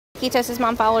Ketosis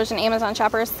Mom followers and Amazon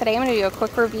shoppers, today I'm going to do a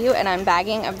quick review and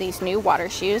unbagging of these new water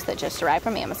shoes that just arrived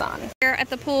from Amazon. Here at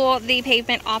the pool, the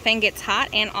pavement often gets hot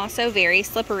and also very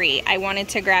slippery. I wanted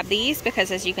to grab these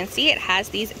because, as you can see, it has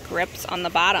these grips on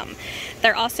the bottom.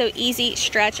 They're also easy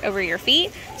stretch over your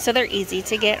feet, so they're easy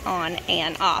to get on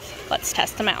and off. Let's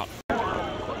test them out.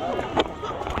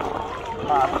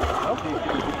 I'm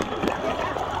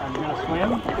gonna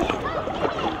swim.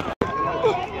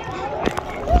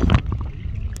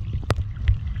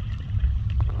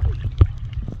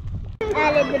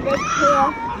 Out of the big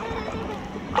pool.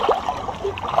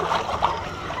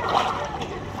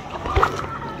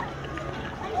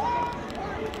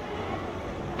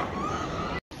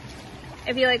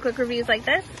 If you like quick reviews like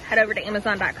this, head over to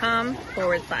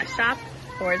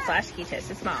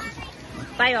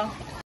amazon.com/shop/ketosismom. Bye y'all.